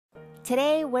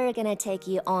Today, we're gonna take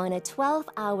you on a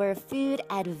 12-hour food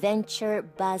adventure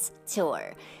bus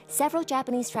tour. Several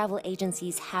Japanese travel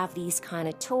agencies have these kind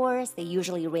of tours. They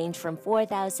usually range from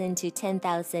 4,000 to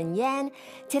 10,000 yen.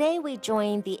 Today, we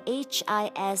joined the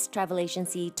H.I.S travel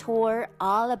agency tour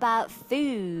all about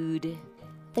food.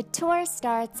 The tour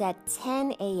starts at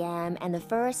 10 a.m. and the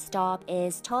first stop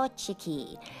is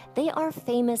Tochiki. They are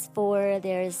famous for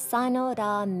their Sano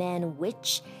ramen,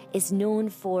 which is known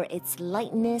for its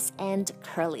lightness and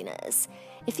curliness.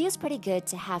 It feels pretty good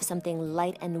to have something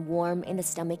light and warm in the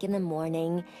stomach in the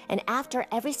morning, and after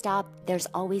every stop, there's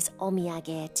always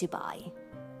omiyage to buy.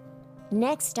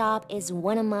 Next stop is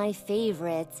one of my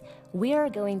favorites. We are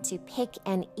going to pick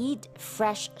and eat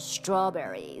fresh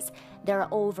strawberries. There are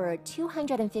over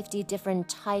 250 different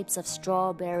types of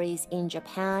strawberries in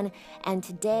Japan, and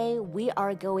today we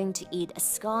are going to eat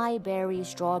skyberry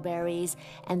strawberries,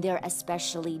 and they're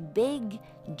especially big,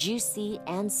 juicy,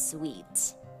 and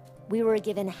sweet. We were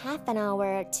given half an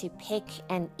hour to pick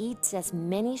and eat as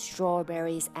many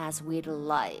strawberries as we'd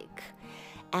like.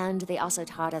 And they also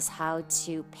taught us how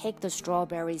to pick the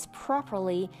strawberries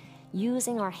properly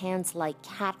using our hands like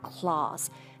cat claws.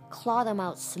 Claw them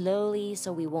out slowly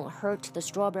so we won't hurt the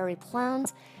strawberry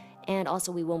plant, and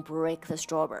also we won't break the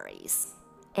strawberries.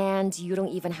 And you don't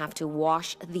even have to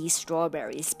wash these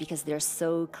strawberries because they're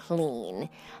so clean.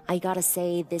 I gotta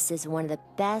say, this is one of the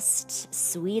best,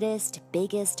 sweetest,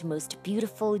 biggest, most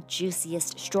beautiful,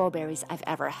 juiciest strawberries I've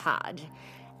ever had.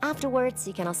 Afterwards,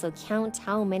 you can also count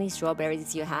how many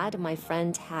strawberries you had. My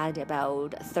friend had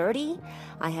about 30.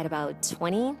 I had about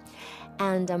 20.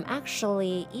 And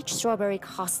actually, each strawberry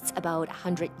costs about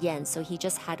 100 yen, so he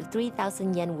just had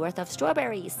 3,000 yen worth of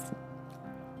strawberries.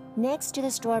 Next to the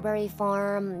strawberry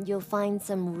farm, you'll find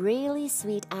some really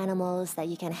sweet animals that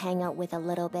you can hang out with a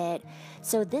little bit.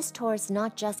 So this tour is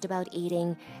not just about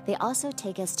eating. They also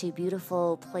take us to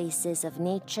beautiful places of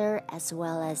nature as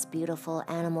well as beautiful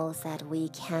animals that we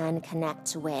can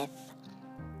connect with.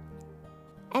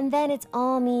 And then it's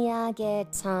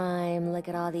omiyage time. Look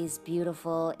at all these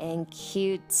beautiful and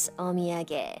cute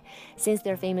omiyage. Since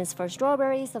they're famous for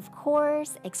strawberries, of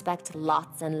course, expect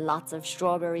lots and lots of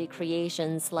strawberry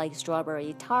creations like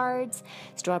strawberry tarts,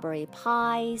 strawberry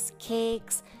pies,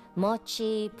 cakes,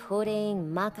 mochi,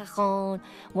 pudding, macaron,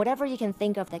 whatever you can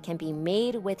think of that can be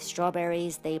made with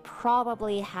strawberries, they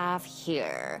probably have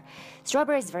here.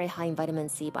 Strawberry is very high in vitamin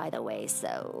C, by the way,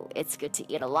 so it's good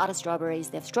to eat a lot of strawberries.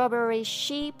 They have strawberry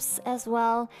sheeps as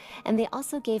well, and they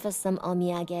also gave us some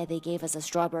omiyage. They gave us a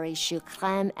strawberry choux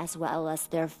crème as well as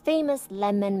their famous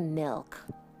lemon milk.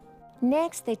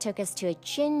 Next, they took us to a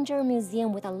ginger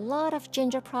museum with a lot of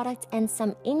ginger products and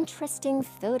some interesting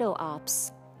photo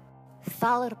ops,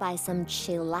 followed by some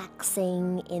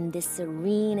chillaxing in this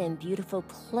serene and beautiful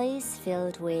place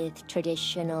filled with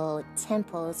traditional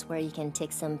temples where you can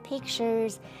take some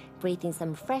pictures, breathe in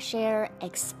some fresh air,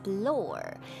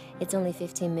 explore. It's only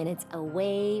 15 minutes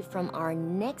away from our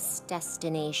next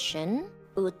destination,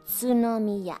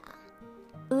 Utsunomiya.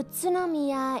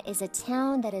 Utsunomiya is a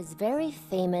town that is very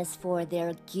famous for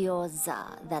their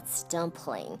gyoza, that's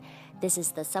dumpling. This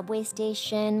is the subway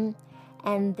station.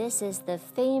 And this is the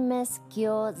famous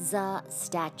gyoza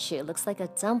statue. It looks like a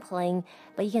dumpling,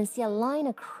 but you can see a line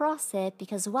across it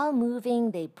because while moving,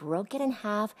 they broke it in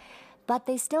half, but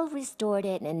they still restored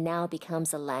it and it now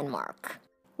becomes a landmark.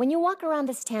 When you walk around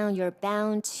this town, you're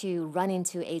bound to run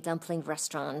into a dumpling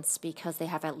restaurant because they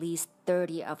have at least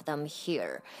 30 of them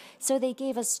here. So they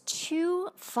gave us two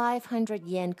 500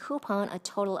 yen coupon, a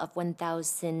total of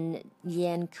 1,000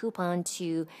 yen coupon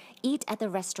to eat at the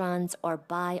restaurants or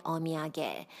buy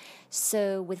omiyage.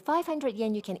 So with 500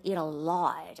 yen, you can eat a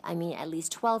lot. I mean, at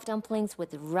least 12 dumplings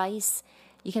with rice.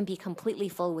 You can be completely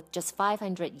full with just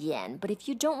 500 yen. But if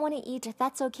you don't want to eat,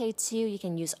 that's okay too. You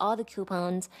can use all the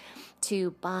coupons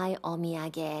to buy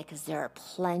omiyage because there are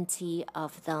plenty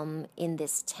of them in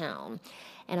this town.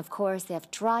 And of course, they have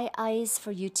dry ice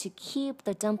for you to keep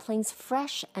the dumplings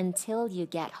fresh until you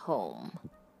get home.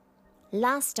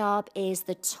 Last stop is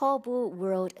the Tobu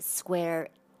World Square.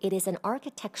 It is an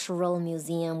architectural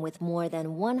museum with more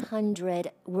than 100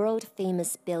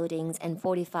 world-famous buildings and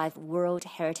 45 World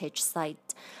Heritage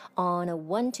sites on a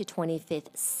 1 to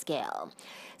 25th scale.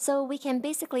 So we can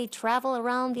basically travel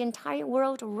around the entire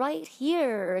world right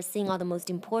here, seeing all the most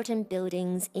important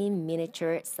buildings in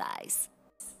miniature size.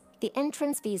 The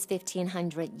entrance fee is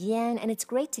 1,500 yen, and it's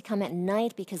great to come at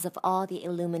night because of all the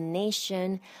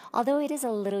illumination, although it is a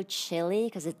little chilly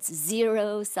because it's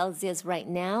 0 Celsius right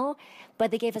now, but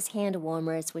they gave us hand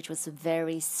warmers, which was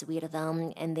very sweet of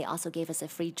them, and they also gave us a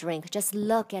free drink. Just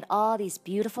look at all these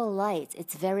beautiful lights.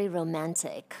 It's very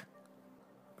romantic.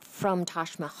 From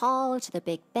Taj Mahal to the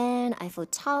Big Ben, Eiffel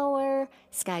Tower,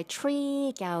 Sky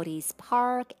Tree, Gaudi's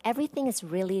Park, everything is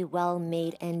really well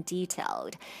made and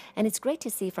detailed. And it's great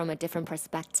to see from a different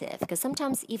perspective because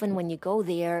sometimes even when you go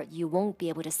there, you won't be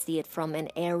able to see it from an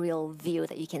aerial view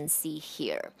that you can see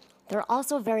here. They're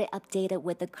also very updated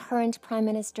with the current prime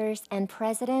ministers and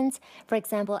presidents. For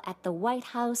example, at the White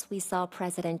House, we saw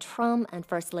President Trump and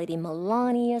First Lady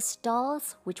Melania's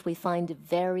dolls, which we find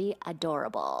very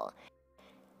adorable.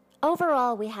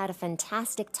 Overall, we had a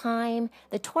fantastic time.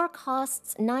 The tour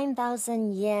costs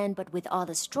 9,000 yen, but with all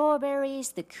the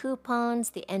strawberries, the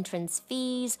coupons, the entrance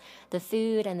fees, the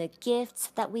food and the gifts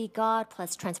that we got,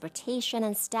 plus transportation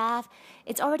and staff,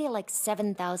 it's already like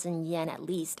 7,000 yen at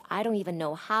least. I don't even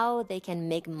know how they can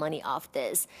make money off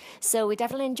this. So we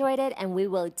definitely enjoyed it, and we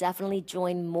will definitely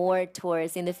join more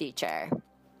tours in the future.